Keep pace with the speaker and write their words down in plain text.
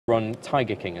run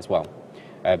Tiger King as well,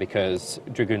 because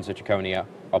Dragoons of Draconia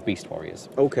are beast warriors.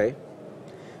 Okay.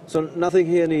 So nothing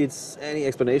here needs any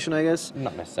explanation, I guess?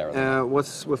 Not necessarily.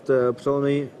 What's with the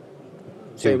Ptolemy?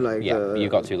 Same like yeah, you've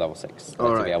got 2 level 6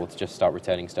 to be able to just start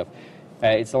returning stuff.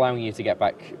 It's allowing you to get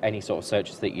back any sort of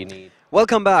searches that you need.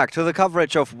 Welcome back to the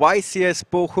coverage of YCS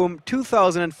Bochum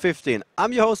 2015.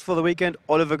 I'm your host for the weekend,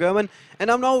 Oliver German, and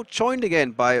I'm now joined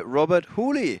again by Robert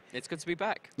Hooley. It's good to be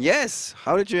back. Yes.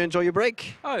 How did you enjoy your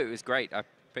break? Oh, it was great. I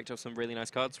picked up some really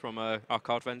nice cards from our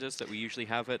card vendors that we usually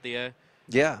have at the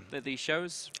at these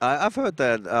shows. I've heard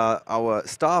that our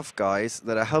staff guys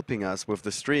that are helping us with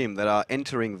the stream, that are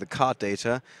entering the card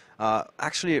data, are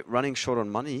actually running short on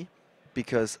money,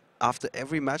 because after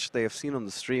every match they have seen on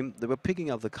the stream, they were picking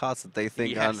up the cards that they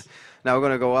think are now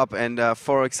going to go up. And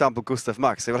for example, Gustav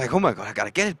Max, they were like, oh my god, I got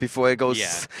to get it before it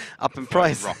goes up in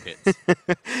price. Rockets.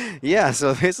 Yeah,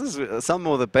 so this is some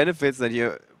of the benefits that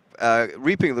you're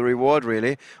reaping the reward,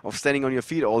 really, of standing on your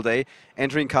feet all day,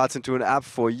 entering cards into an app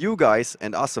for you guys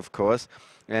and us, of course.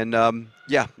 And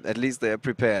yeah, at least they're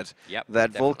prepared. Yep,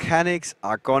 that definitely. volcanics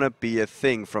are going to be a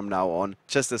thing from now on,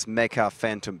 just as mecha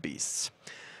phantom beasts.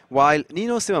 While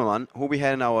Nino Zimmermann, who we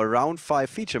had in our round 5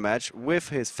 feature match with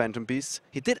his phantom beasts,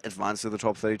 he did advance to the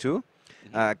top 32.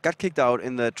 Got kicked out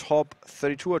in the top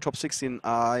 32 or top 16,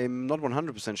 I'm not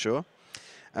 100% sure.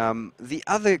 The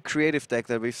other creative deck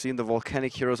that we've seen, the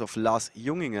Volcanic Heroes of Lars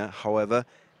Junginger, however,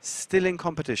 still in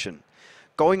competition.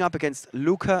 Going up against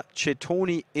Luca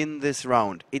Cettoni in this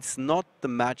round. It's not the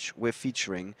match we're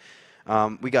featuring.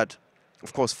 We got,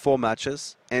 of course, 4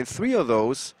 matches, and 3 of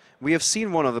those we have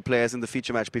seen one of the players in the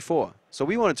feature match before. So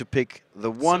we wanted to pick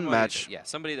the match. Yeah,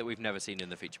 somebody that we've never seen in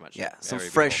the feature match. Yeah, some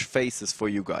fresh faces for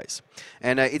you guys.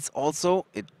 And it also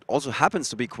happens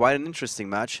to be quite an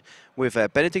interesting match with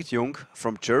Benedikt Jung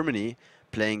from Germany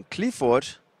playing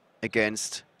Qliphort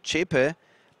against Jeppe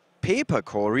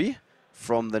Peeperkorn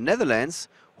from the Netherlands,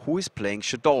 who is playing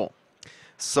Shaddoll.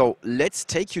 So let's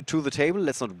take you to the table.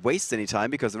 Let's not waste any time,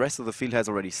 because the rest of the field has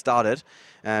already started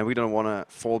and we don't want to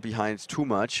fall behind too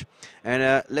much.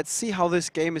 And let's see how this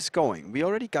game is going. We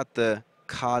already got the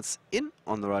cards in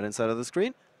on the right hand side of the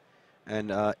screen,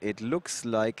 and it looks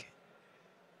like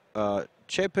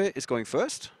Jeppe is going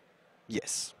first.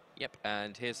 Yes. Yep,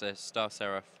 and here's a Star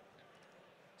Seraph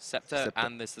Scepter,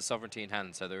 and there's the Sovereignty in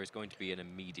hand, so there is going to be an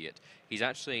immediate. He's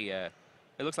actually, it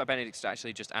looks like Benedikt's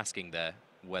actually just asking there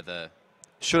whether...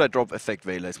 Should I drop Effect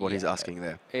Veiler is what he's asking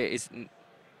there.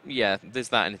 Yeah, there's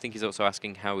that, and I think he's also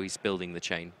asking how he's building the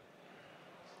chain.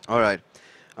 All right.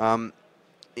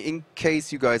 In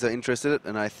case you guys are interested,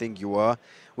 and I think you are,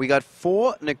 we got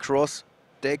 4 Necros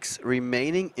decks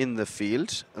remaining in the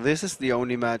field. This is the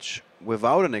only match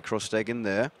without a Necros deck in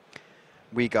there.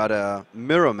 We got a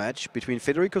mirror match between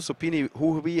Federico Supini,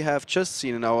 who we have just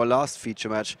seen in our last feature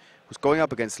match, who's going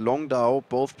up against Long Dao,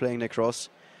 both playing Necros.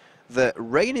 The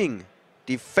reigning,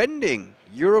 defending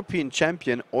European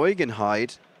champion Eugen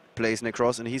Heid plays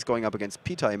Necros, and he's going up against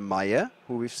Peter Meyer,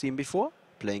 who we've seen before,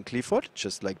 playing Qliphort,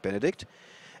 just like Benedikt.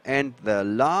 And the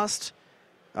last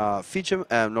not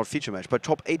feature match, but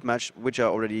top 8 match, which I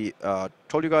already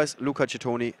told you guys, Luca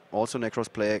Cettoni, also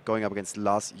Necros player, going up against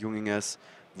Lars Junginger's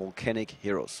Volcanic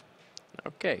Heroes.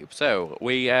 Okay, so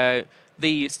we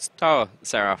the Star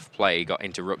Seraph play got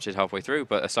interrupted halfway through,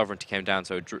 but a Sovereignty came down,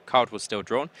 so a card was still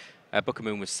drawn. Book of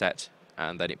Moon was set,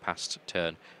 and then it passed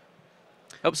turn.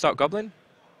 Upstart Goblin.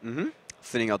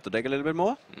 Thinning out the deck a little bit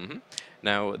more.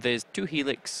 Now, there's 3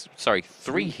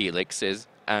 Helixes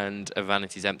and a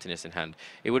Vanity's Emptiness in hand.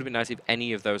 It would have been nice if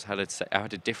any of those had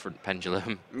a different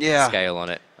pendulum scale on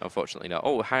it. Unfortunately not.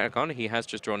 Oh, hang on, he has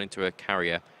just drawn into a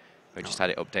carrier. We just had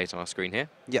it update on our screen here.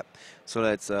 Yep. So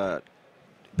that's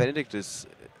Benedikt is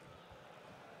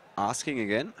asking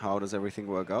again, how does everything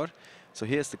work out? So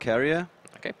here's the carrier.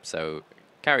 Okay, so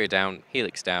carrier down,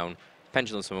 Helix down,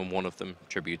 Pendulum Summon one of them,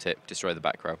 tribute it, destroy the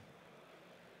back row.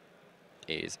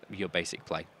 Is your basic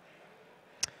play.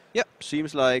 Yep,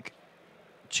 seems like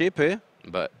Jeppe,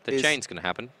 but the chain's going to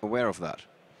happen. Aware of that.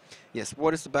 Yes,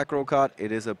 what is the back row card?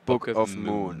 It is a Book of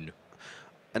Moon.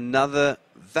 Another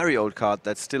very old card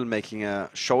that's still making a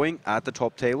showing at the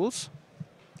top tables.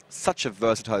 Such a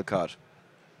versatile card.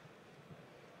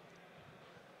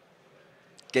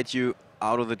 Get you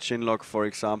out of the chinlock, for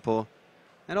example,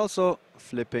 and also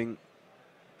flipping.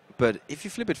 But if you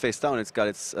flip it face down, it's got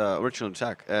its original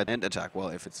attack and attack. Well,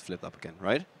 if it's flipped up again,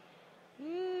 right?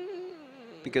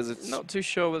 Because it's not too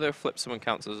sure whether a flip summon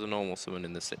counts as a normal summon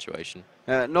in this situation.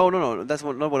 No. That's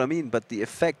not what I mean. But the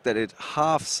effect that it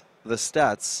halves the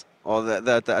stats, or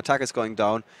that the attack is going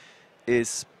down,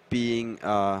 is being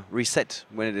reset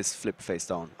when it is flipped face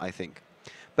down, I think.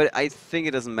 But I think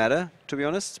it doesn't matter, to be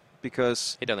honest,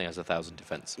 because It only has 1,000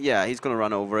 defense. yeah, he's going to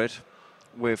run over it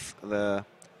with the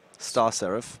Star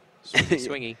Seraph. Swingy,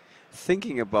 swingy.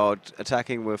 Thinking about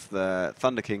attacking with the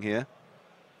Thunder King here.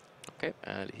 Okay,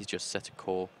 and he's just set a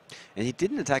core. And he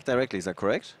didn't attack directly, is that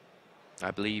correct? I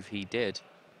believe he did.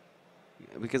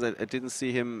 Because I didn't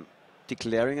see him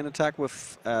declaring an attack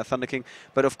with Thunder King.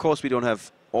 But of course we don't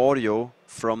have audio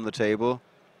from the table.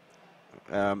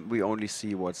 We only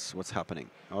see what's happening.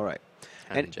 All right.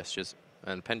 And gestures.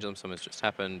 And Pendulum Summon's just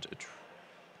happened.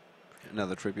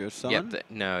 Another tribute summon? Yep,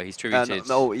 no, he's tributed.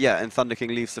 No, yeah, and Thunder King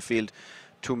leaves the field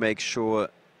to make sure,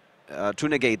 to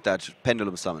negate that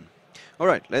Pendulum Summon. All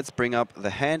right, let's bring up the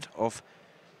hand of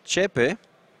Jeppe.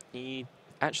 He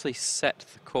actually set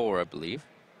the core, I believe.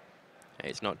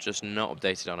 It's not just not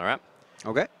updated on our app.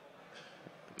 Okay.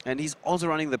 And he's also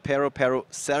running the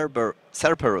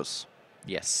Cerberus.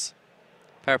 Yes.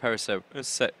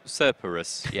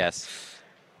 Cerberus, yes.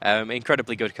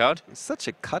 Incredibly good card. He's such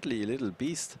a cuddly little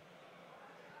beast.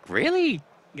 Really?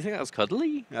 You think that was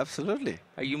cuddly? Absolutely.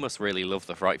 Oh, you must really love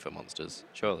the fright for monsters,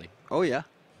 surely. Oh, yeah.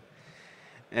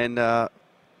 And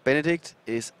Benedikt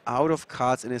is out of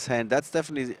cards in his hand. That's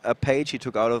definitely a page he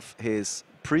took out of his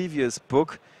previous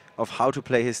book of how to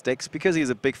play his decks, because he's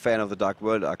a big fan of the Dark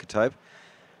World archetype.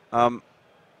 Okay,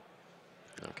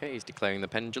 he's declaring the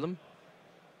Pendulum,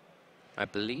 I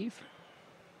believe.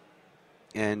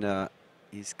 And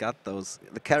he's got those...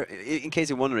 in case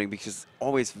you're wondering, because it's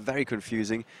always very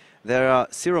confusing, there are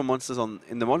 0 monsters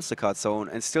in the monster card zone,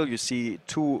 and still you see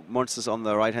 2 monsters on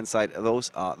the right-hand side.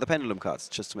 Those are the Pendulum cards,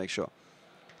 just to make sure.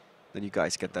 Then you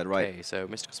guys get that right. Okay, so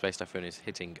Mystical Space Typhoon is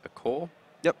hitting a core.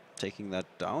 Yep, taking that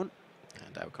down.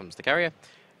 And out comes the carrier.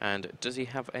 And does he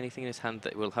have anything in his hand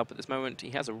that will help at this moment?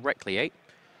 He has a Recreate,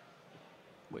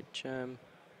 which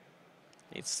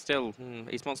it's still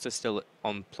his monster's still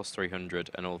on plus 300,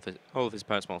 and all of his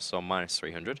opponent's monsters are on minus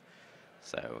 300.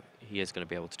 So he is going to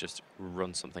be able to just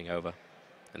run something over.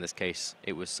 In this case,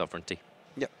 it was Sovereignty.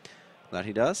 Yep, that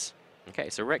he does. Okay,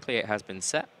 so Recreate has been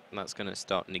set, and that's going to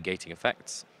start negating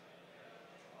effects.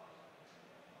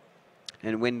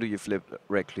 And when do you flip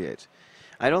Recreate?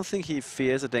 I don't think he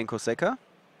fears a Denko Sekka.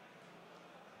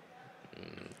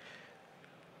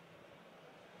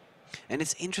 And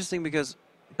it's interesting because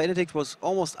Benedikt was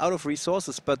almost out of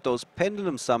resources, but those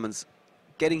Pendulum Summons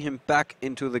getting him back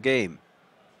into the game.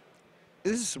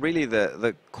 This is really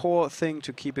the core thing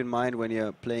to keep in mind when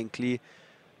you're playing Qli.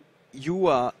 You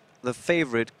are the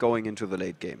favorite going into the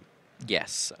late game.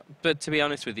 Yes, but to be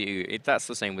honest with you, that's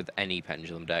the same with any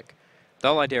Pendulum deck. The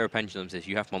whole idea of Pendulums is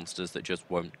you have monsters that just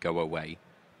won't go away.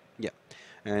 Yeah,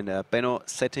 and Benno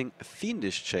setting a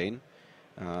Fiendish Chain.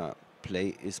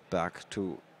 Play is back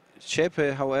to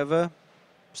Jeppe, however.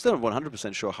 Still not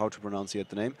 100% sure how to pronounce yet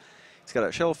the name. He's got a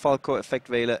Shaddoll, Falco, Effect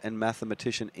Veiler, and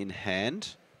Mathematician in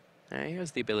hand. He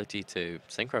has the ability to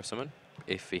Synchro Summon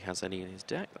if he has any in his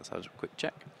deck. Let's have a quick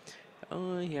check.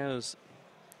 He has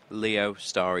Leo,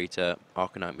 Star Eater,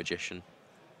 Arcanite Magician.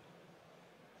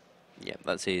 Yeah,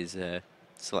 that's his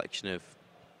selection of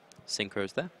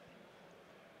synchros there.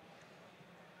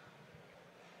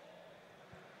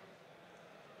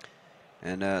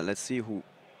 And let's see who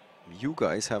you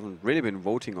guys haven't really been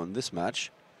voting on this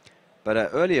match. But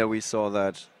earlier we saw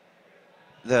that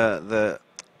the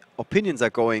opinions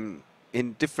are going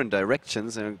in different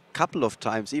directions, and a couple of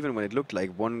times, even when it looked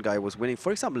like one guy was winning,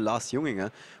 for example, Lars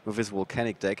Junginger with his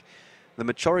Volcanic deck, the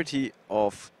majority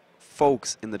of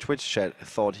folks in the Twitch chat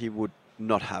thought he would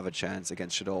not have a chance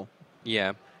against Shaddoll.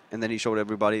 Yeah. And then he showed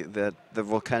everybody that the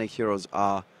Volcanic heroes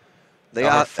are... They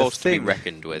are a force to be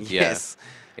reckoned with, Yes. Yeah.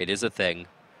 It is a thing.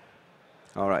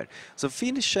 All right. So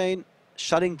Fiendish Chain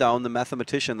shutting down the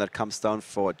Mathematician that comes down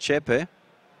for Jeppe.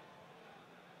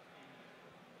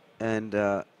 And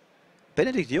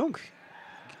Benedikt Jung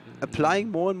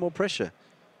applying more and more pressure.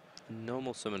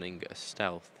 Normal summoning a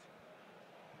Stealth,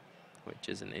 which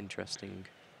is an interesting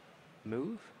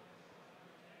move.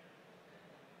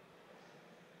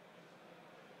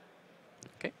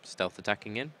 Okay, Stealth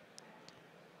attacking in.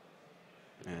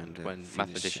 And when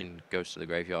Mathematician goes to the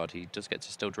graveyard, he does get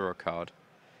to still draw a card.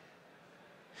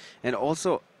 And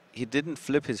also, he didn't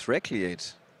flip his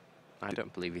Recreate. I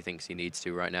don't believe he thinks he needs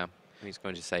to right now. He's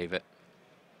going to save it.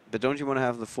 But don't you want to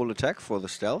have the full attack for the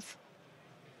Stealth?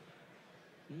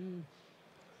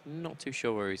 Not too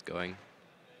sure where he's going.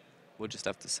 We'll just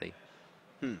have to see.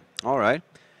 All right.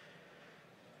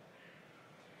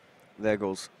 There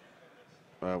goes...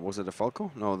 was it a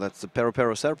Falco? No, that's the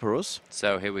Cerberus.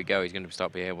 So here we go. He's going to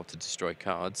start being able to destroy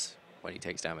cards when he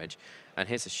takes damage. And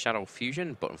here's a Shaddoll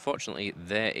Fusion, but unfortunately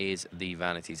there is the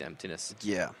Vanity's Emptiness.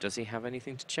 Yeah. Does he have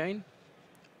anything to chain?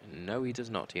 No, he does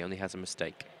not. He only has a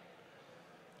mistake,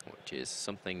 which is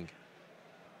something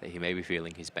that he may be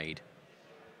feeling he's made.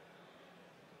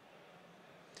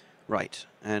 Right,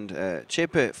 and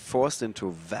Jeppe forced into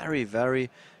a very, very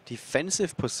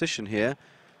defensive position here.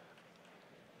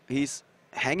 He's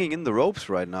hanging in the ropes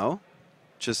right now,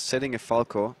 just setting a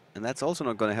Falco, and that's also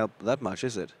not going to help that much,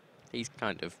 is it? He's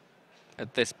kind of,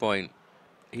 at this point,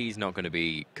 he's not going to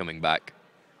be coming back.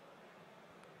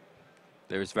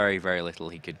 There is very, very little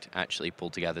he could actually pull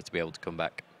together to be able to come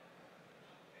back.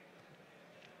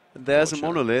 There's a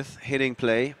monolith hitting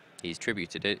play. He's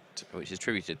tributed it, which is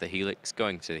tributed the Helix,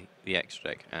 going to the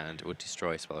extra deck, and would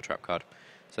destroy a Spell Trap card.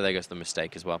 So there goes the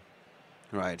mistake as well.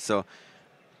 Right, so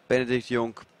Benedikt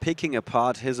Jung picking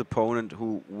apart his opponent,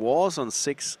 who was on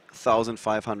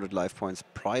 6,500 life points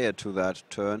prior to that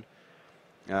turn.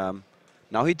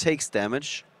 Now he takes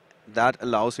damage. That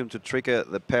allows him to trigger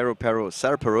the Pero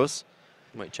Cerberus,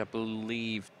 which I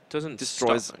believe doesn't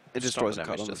destroys the a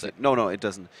card on the does it? field. No, it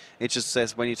doesn't. It just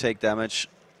says when you take damage,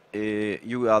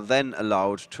 you are then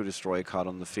allowed to destroy a card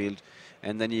on the field,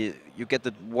 and then you get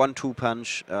the 1-2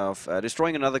 punch of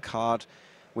destroying another card,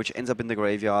 which ends up in the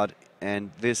graveyard,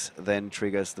 and this then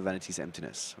triggers the Vanity's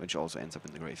Emptiness, which also ends up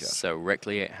in the graveyard. So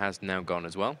Reckley has now gone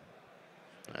as well,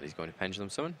 and he's going to Pendulum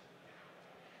Summon.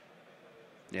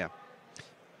 Yeah.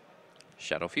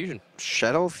 Shaddoll Fusion.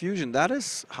 Shaddoll Fusion, that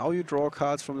is how you draw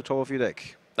cards from the top of your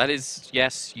deck. That is,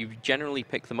 yes, you generally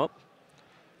pick them up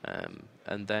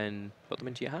and then put them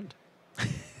into your hand.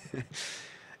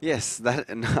 Yes, that.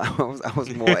 And I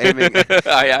was more aiming.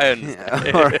 I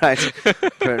understand. All right.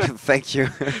 Thank you.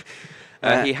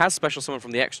 He has special summon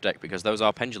from the extra deck because those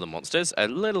are pendulum monsters. A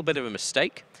little bit of a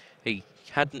mistake. He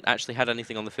hadn't actually had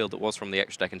anything on the field that was from the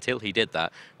extra deck until he did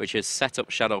that, which is set up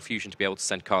Shaddoll Fusion to be able to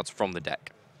send cards from the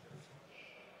deck.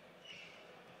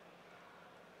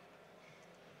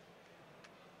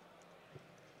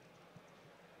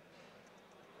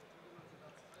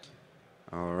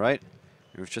 All right.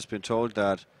 We've just been told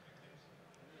that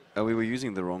we were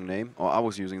using the wrong name, or I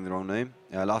was using the wrong name,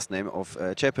 last name of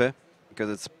Jeppe, because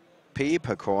it's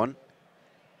Peeperkorn.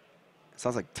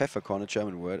 Sounds like Pfefferkorn, a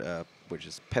German word, which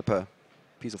is pepper,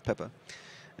 piece of pepper.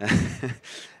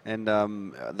 And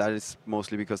that is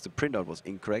mostly because the printout was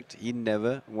incorrect. He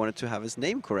never wanted to have his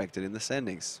name corrected in the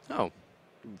standings. Oh.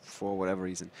 For whatever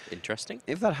reason. Interesting.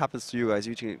 If that happens to you guys,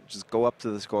 you can just go up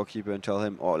to the scorekeeper and tell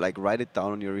him, or like write it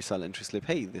down on your result entry slip,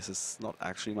 hey, this is not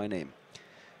actually my name,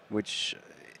 which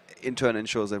in turn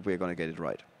ensures that we're going to get it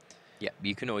right. Yeah,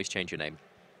 you can always change your name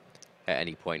at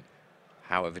any point.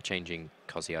 However, changing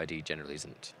Kazi ID generally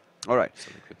isn't. All right.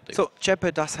 Something people do. So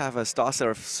Jeppe does have a Star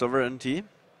Seraph Sovereignty.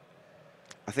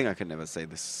 I think I can never say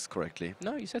this correctly.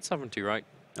 No, you said sovereignty right.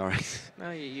 All right. No,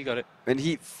 you got it. And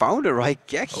he found a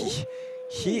Raigeki.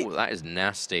 Ooh, that is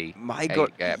nasty. My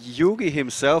God, Yugi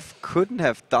himself couldn't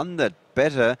have done that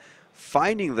better.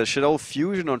 Finding the Shaddoll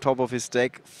Fusion on top of his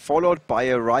deck, followed by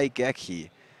a Raigeki.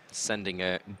 Sending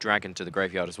a dragon to the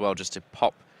graveyard as well, just to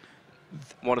pop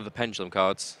one of the pendulum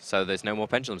cards, so there's no more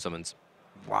pendulum summons.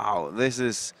 Wow, this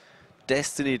is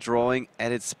Destiny drawing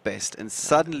at its best, and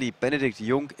suddenly Benedikt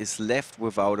Jung is left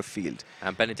without a field.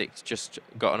 And Benedikt just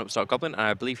got an Upstart Goblin, and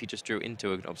I believe he just drew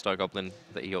into an Upstart Goblin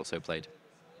that he also played.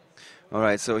 All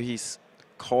right, so he's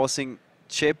causing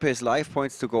Jeppe's life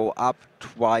points to go up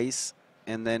twice,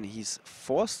 and then he's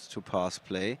forced to pass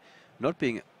play, not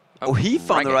being... Oh, he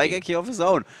found the Raigeki of his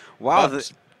own. Wow.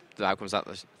 The outcome's that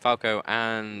the Falco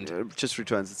and... just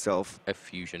returns itself. A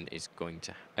fusion is going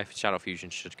to... A Shaddoll Fusion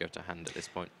should go to hand at this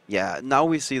point. Yeah, now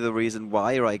we see the reason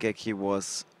why Raigeki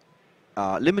was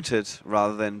limited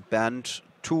rather than banned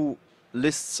 2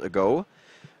 lists ago.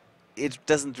 It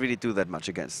doesn't really do that much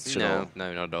against Shaddoll.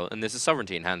 No, not at all. And there's a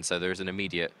sovereignty in hand, so there's an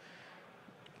immediate...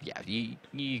 Yeah,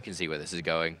 you can see where this is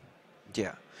going.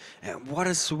 Yeah. And what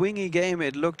a swingy game.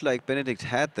 It looked like Benedikt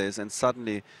had this, and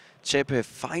suddenly Jeppe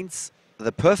finds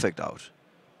the perfect out.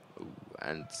 Ooh,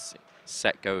 and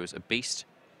set goes a beast.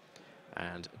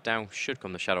 And down should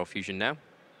come the Shaddoll Fusion now.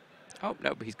 Oh,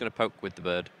 no, but he's going to poke with the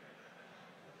bird.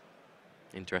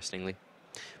 Interestingly.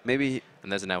 Maybe.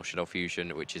 And there's an Shaddoll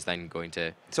Fusion, which is then going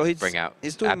to bring out...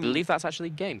 He's doing, I believe that's actually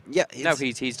game. Yeah. No,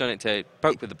 he's done it to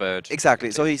poke with the bird.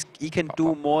 Exactly. So he can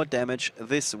do more damage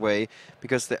this way,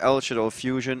 because the Shaddoll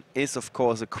Fusion is, of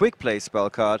course, a quick play spell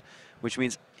card, which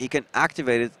means he can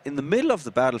activate it in the middle of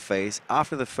the battle phase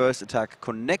after the first attack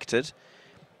connected,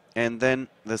 and then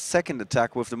the second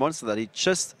attack with the monster that he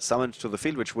just summoned to the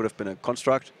field, which would have been a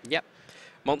construct. Yep.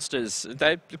 Monsters,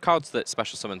 they're cards that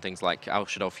special summon things like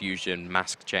Shaddoll Fusion,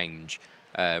 Mask Change,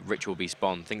 Ritual Beast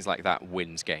Bond, things like that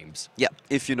wins games. Yeah,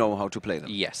 if you know how to play them.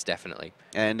 Yes, definitely.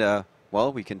 And,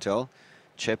 well, we can tell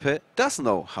Jeppe does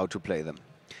know how to play them.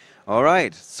 All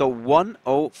right, so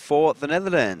 1-0 for the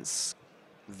Netherlands.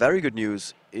 Very good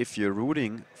news if you're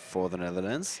rooting for the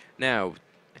Netherlands. Now,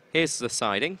 here's the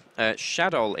siding.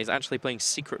 Shaddoll is actually playing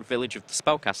Secret Village of the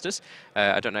Spellcasters.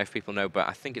 I don't know if people know, but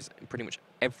I think it's pretty much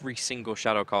every single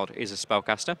Shaddoll card is a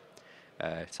spellcaster.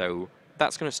 So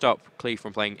that's going to stop Qliphort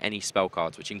from playing any spell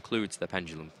cards, which includes the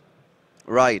Pendulum.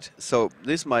 Right, so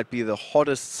this might be the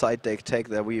hottest side deck tech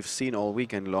that we've seen all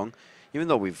weekend long, even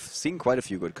though we've seen quite a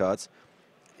few good cards.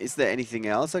 Is there anything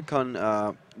else that can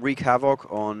wreak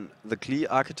havoc on the Qli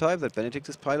archetype that Benedikt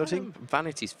is piloting?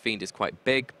 Vanity's Fiend is quite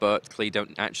big, but Qli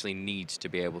don't actually need to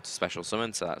be able to special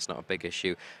summon, so that's not a big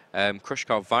issue. Crush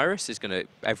Card Virus is going to...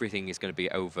 Everything is going to be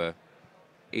over...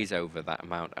 Is over that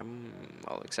amount.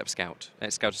 Well, except Scout.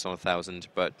 Scout is on 1,000,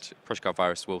 but Crush Card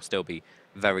Virus will still be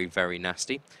very, very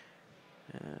nasty.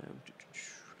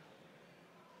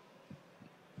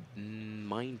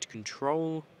 Mind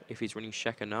Control, if he's running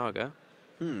Shekanaga,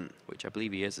 which I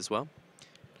believe he is as well.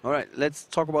 All right, let's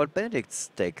talk about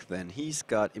Benedikt's deck then. He's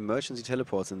got Emergency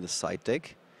Teleports in the side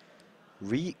deck,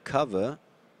 Recover,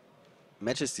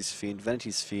 Majesty's Fiend,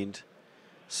 Vanity's Fiend,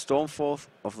 Stormforth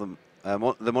of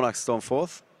the Monarch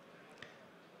Stormforth.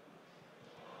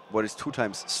 What is 2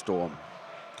 times Storm?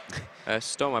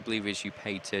 Storm, I believe, is you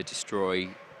pay to destroy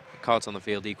cards on the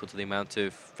field equal to the amount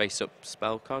of face-up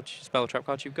spell trap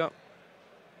cards you've got.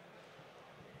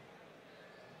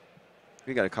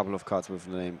 We got a couple of cards with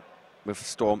the name, with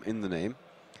Storm in the name,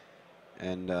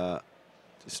 and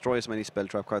destroy as many spell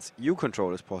trap cards you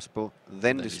control as possible,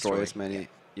 then destroy as many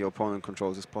your opponent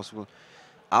controls as possible,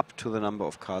 up to the number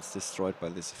of cards destroyed by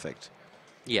this effect.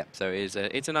 Yeah, so it's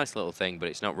a nice little thing, but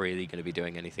it's not really going to be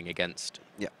doing anything against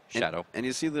Shaddoll. And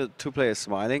you see the 2 players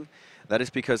smiling. That is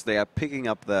because they are picking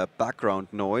up the background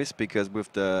noise, because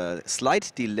with the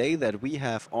slight delay that we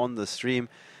have on the stream,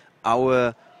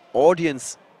 our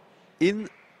audience in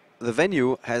the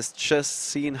venue has just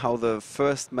seen how the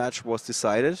first match was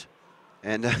decided.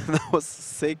 And that was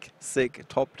sick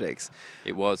top decks.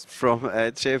 It was. From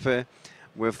Jeppe.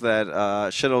 With that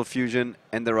Shaddoll fusion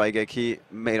and the Raigeki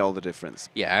made all the difference.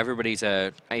 Yeah, everybody's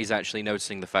is actually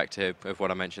noticing the fact of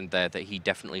what I mentioned there, that he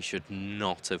definitely should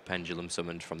not have Pendulum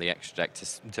summoned from the extra deck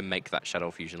to make that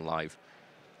Shaddoll fusion live.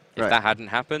 If that hadn't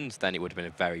happened, then it would have been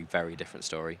a very, very different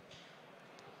story.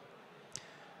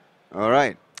 All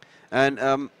right.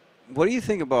 And what do you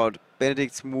think about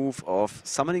Benedikt's move of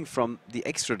summoning from the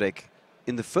extra deck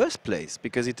in the first place?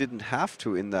 Because he didn't have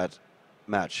to in that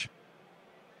match.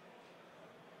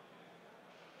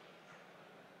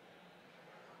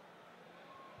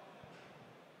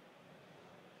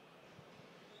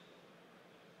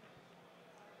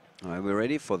 All right, we're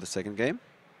ready for the second game.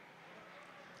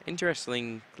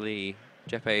 Interestingly,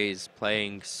 Jeppe is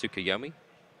playing Tsukuyomi,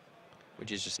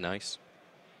 which is just nice.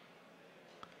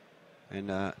 And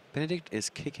Benedikt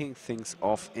is kicking things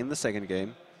off in the second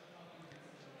game.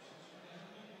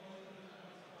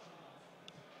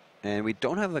 And we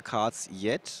don't have the cards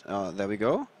yet. There we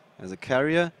go. As a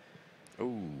carrier.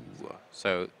 Ooh.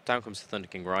 So down comes the Thunder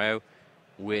King Ryo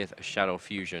with a Shaddoll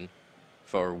fusion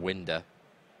for a Winder.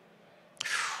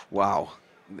 Wow,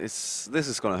 this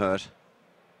is gonna hurt.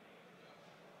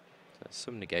 So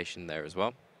some negation there as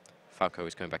well. Falco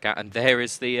is coming back out, and there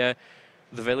is the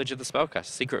village of the spellcasters,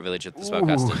 secret village of the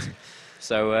spellcasters.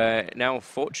 So now,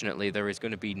 fortunately, there is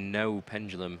going to be no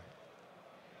pendulum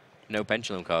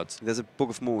cards. There's a Book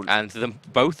of Moon, and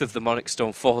both of the Monarch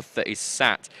Stormforth that is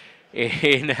sat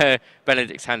in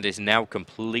Benedikt's hand is now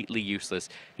completely useless.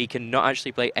 He cannot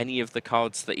actually play any of the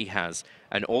cards that he has,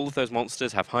 and all of those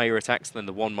monsters have higher attacks than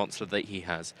the one monster that he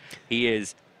has. He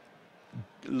is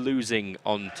losing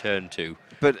on turn 2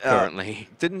 currently.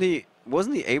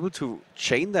 Wasn't he able to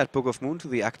chain that Book of Moon to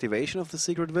the activation of the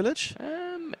secret village?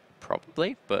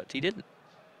 Probably, but he didn't.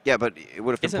 Yeah, but it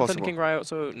would have been Isn't possible. Thunder King Ryo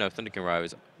also? No, Thunder King Ryo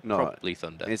is probably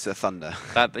Thunder. It's a Thunder.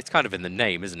 It's kind of in the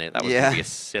name, isn't it? That would be a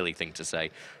silly thing to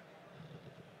say.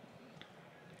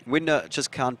 Winder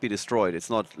just can't be destroyed. It's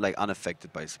not like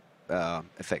unaffected by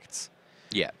effects.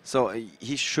 Yeah. So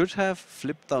he should have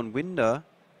flipped down Winder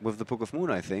with the Book of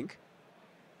Moon, I think.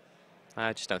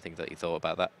 I just don't think that he thought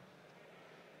about that.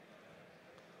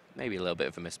 Maybe a little bit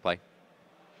of a misplay.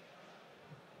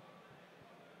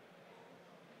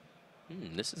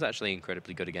 This is actually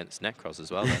incredibly good against Necros as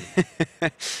well,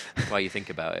 then. Why you think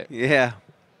about it. Yeah.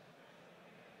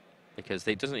 Because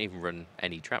it doesn't even run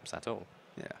any traps at all.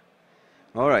 Yeah.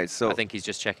 All right, so I think he's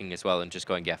just checking as well and just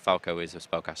going, yeah, Falco is a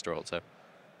spellcaster also.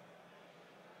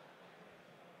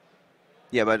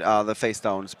 Yeah, but the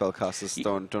face-down spellcasters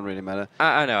don't really matter.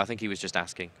 I know, I think he was just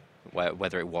asking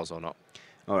whether it was or not.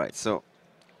 All right, so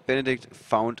Benedikt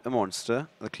found a monster,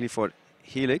 the Qliphort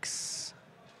Helix.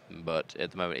 But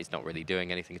at the moment, it's not really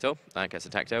doing anything at all. That gets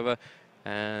attacked over.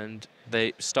 And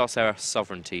the Star Seraph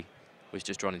Sovereignty was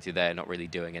just drawn into there, not really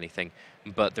doing anything.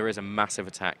 But there is a massive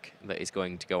attack that is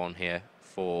going to go on here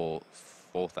for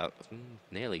 4,000,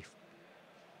 nearly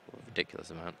a ridiculous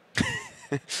amount.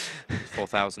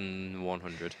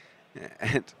 4,100.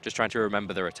 And Just trying to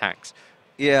remember their attacks.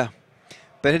 yeah,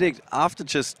 Benedikt, after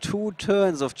just 2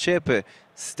 turns of Jeppe,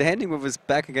 standing with his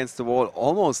back against the wall,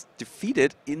 almost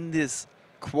defeated in this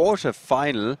quarter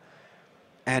final.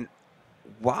 And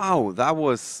wow,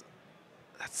 that's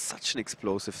such an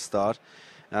explosive start.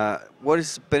 What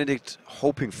is Benedikt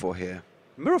hoping for here?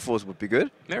 Mirror Force would be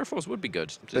good. Mirror Force would be good.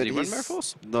 Does but he run he's Mirror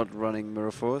Force? Not running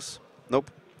Mirror Force. Nope.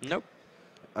 Nope.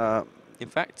 In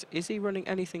fact, is he running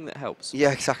anything that helps?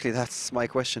 Yeah, exactly. That's my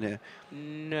question here.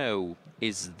 No,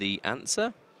 is the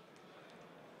answer.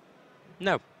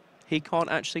 No, he can't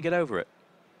actually get over it.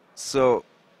 So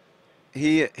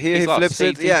he He's lost. flips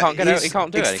it. He Yeah, can't get out. he's He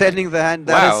can't do extending anything. the hand.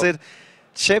 Wow. That is it.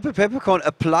 Jeppe Peeperkorn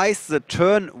applies the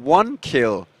turn 1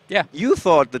 kill. Yeah. You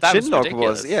thought the That was chinlock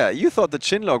ridiculous. you thought the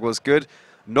chinlock was good.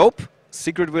 Nope.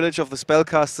 Secret Village of the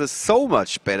Spellcasters so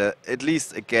much better, at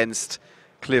least against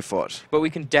Qliphort. But we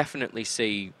can definitely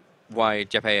see why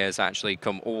Jeppe has actually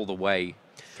come all the way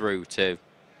through to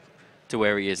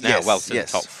where he is now. Yes, Well, to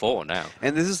yes. the top 4 now.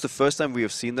 And this is the first time we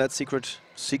have seen that secret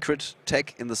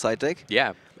tech in the side deck.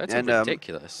 Yeah, that's And,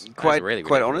 ridiculous. That is Quite really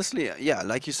quite ridiculous. honestly, yeah,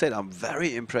 like you said, I'm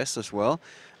very impressed as well.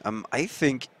 I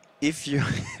think if you,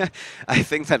 I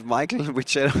think that Michael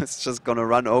Wichetto is just gonna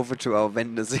run over to our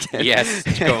vendors again. Yes,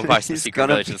 to go and buy some He's Secret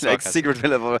gonna Village be and like Spellcasters. Secret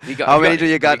Village. You got- How you many got- do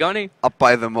you you got? got any? Up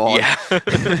by them all. Yeah.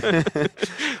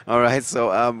 All right,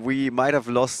 so we might have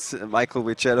lost Michael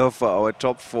Wichetto for our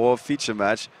top 4 feature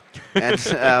match,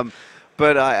 and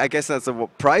but I guess that's a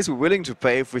price we're willing to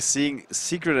pay if we're seeing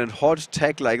secret and hot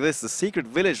tech like this, the Secret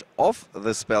Village of the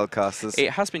Spellcasters.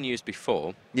 It has been used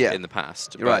before Yeah. in the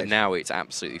past, but Right. now it's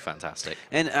absolutely fantastic.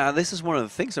 And this is one of the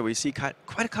things that we see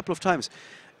quite a couple of times.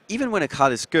 Even when a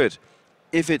card is good,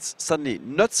 if it's suddenly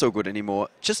not so good anymore,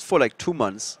 just for like 2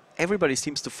 months, everybody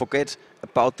seems to forget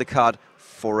about the card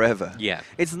forever. Yeah.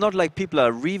 It's not like people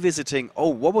are revisiting, oh,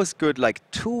 what was good like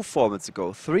 2 formats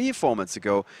ago, 3 formats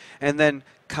ago, and then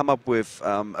come up with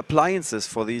appliances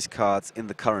for these cards in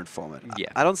the current format. Yeah.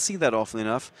 I don't see that often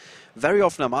enough. Very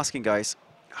often I'm asking guys,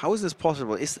 how is this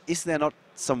possible? Is there not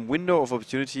some window of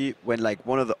opportunity when like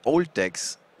one of the old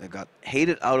decks that got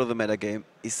hated out of the metagame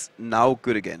is now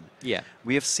good again? Yeah.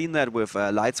 We have seen that with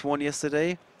Lightsworn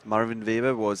yesterday. Marvin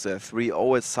Weber was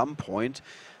 3-0 at some point.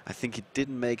 I think he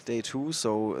didn't make day 2,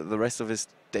 so the rest of his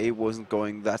day wasn't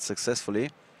going that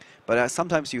successfully. But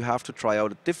sometimes you have to try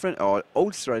out a different or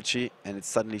old strategy, and it's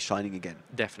suddenly shining again.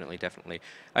 Definitely, definitely.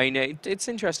 I mean, it's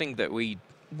interesting that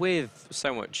with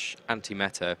so much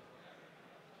anti-meta,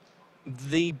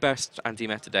 the best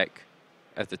anti-meta deck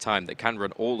at the time that can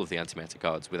run all of the anti-meta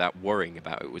cards without worrying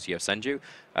about it was Yosenju.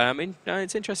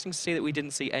 It's interesting to see that we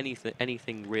didn't see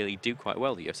anything really do quite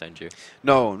well to Yosenju.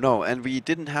 No, and we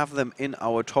didn't have them in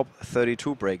our top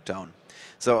 32 breakdown.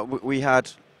 So we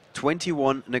had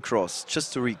 21 Necros,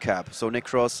 just to recap. So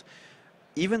Necros,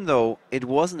 even though it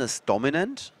wasn't as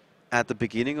dominant at the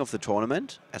beginning of the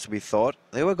tournament as we thought,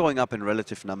 they were going up in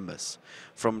relative numbers.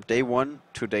 From day 1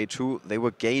 to day 2, they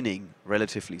were gaining,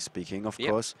 relatively speaking, of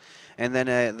course. And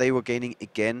then they were gaining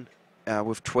again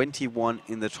with 21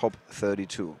 in the top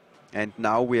 32. And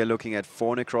now we are looking at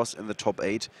 4 Necros in the top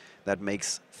 8. That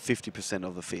makes 50%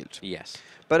 of the field. Yes.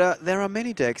 But there are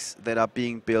many decks that are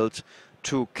being built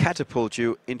to catapult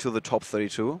you into the top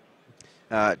 32,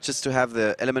 just to have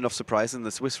the element of surprise in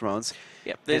the Swiss rounds.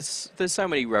 Yep, there's so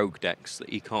many rogue decks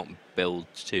that you can't build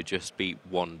to just be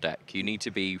one deck. You need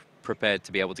to be prepared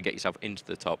to be able to get yourself into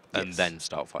the top and then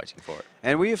start fighting for it.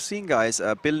 And we have seen guys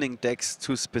building decks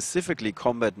to specifically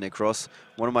combat Necros.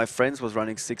 One of my friends was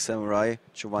running Six Samurai,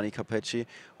 Giovanni Capecci,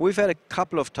 who we've had a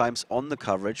couple of times on the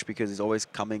coverage because he's always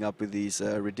coming up with these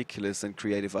ridiculous and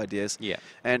creative ideas. Yeah.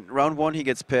 And round 1 he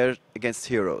gets paired against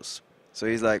heroes. So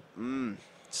he's like,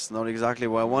 it's not exactly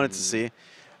what I wanted to see.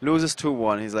 Loses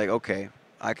 2-1. He's like, okay,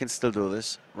 I can still do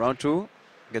this. Round 2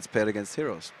 gets paired against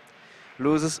heroes.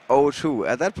 Loses 0-2.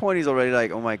 At that point, he's already like,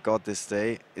 oh my god, this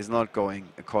day is not going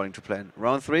according to plan.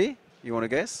 Round 3, you want to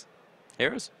guess?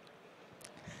 Heroes?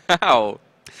 How?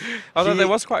 Although there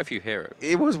was quite a few heroes.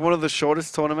 It was one of the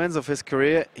shortest tournaments of his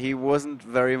career. He wasn't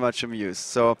very much amused.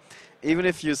 So even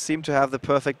if you seem to have the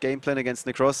perfect game plan against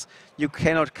Necros, you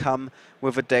cannot come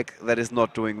with a deck that is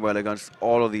not doing well against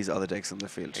all of these other decks in the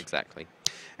field. Exactly.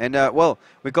 And well,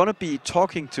 we're going to be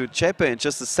talking to Jeppe in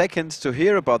just a second to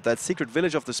hear about that secret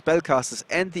village of the spellcasters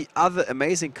and the other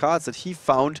amazing cards that he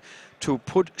found to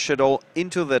put Shaddoll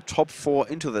into the top 4,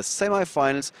 into the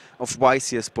semi-finals of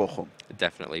YCS Bochum.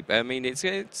 Definitely. I mean,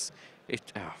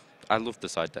 I love the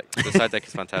side deck. The side deck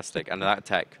is fantastic, and that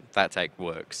tech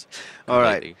works completely. All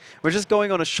right. We're just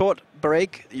going on a short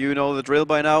break. You know the drill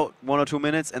by now, 1 or 2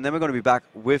 minutes, and then we're going to be back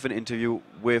with an interview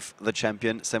with the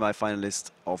champion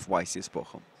semi-finalist of YCS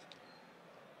Bochum.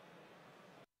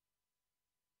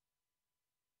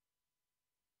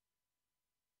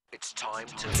 It's time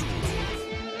to duel.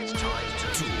 It's time to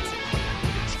duel.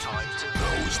 It's time to.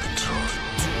 Now is the time.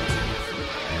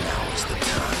 Now is the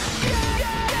time.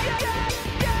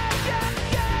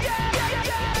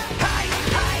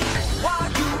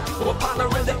 Partner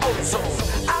in the ozone.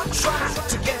 I'm trying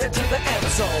to get into the end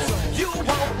zone. You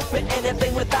won't be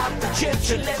anything without the chips.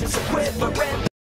 Your lips are quivering.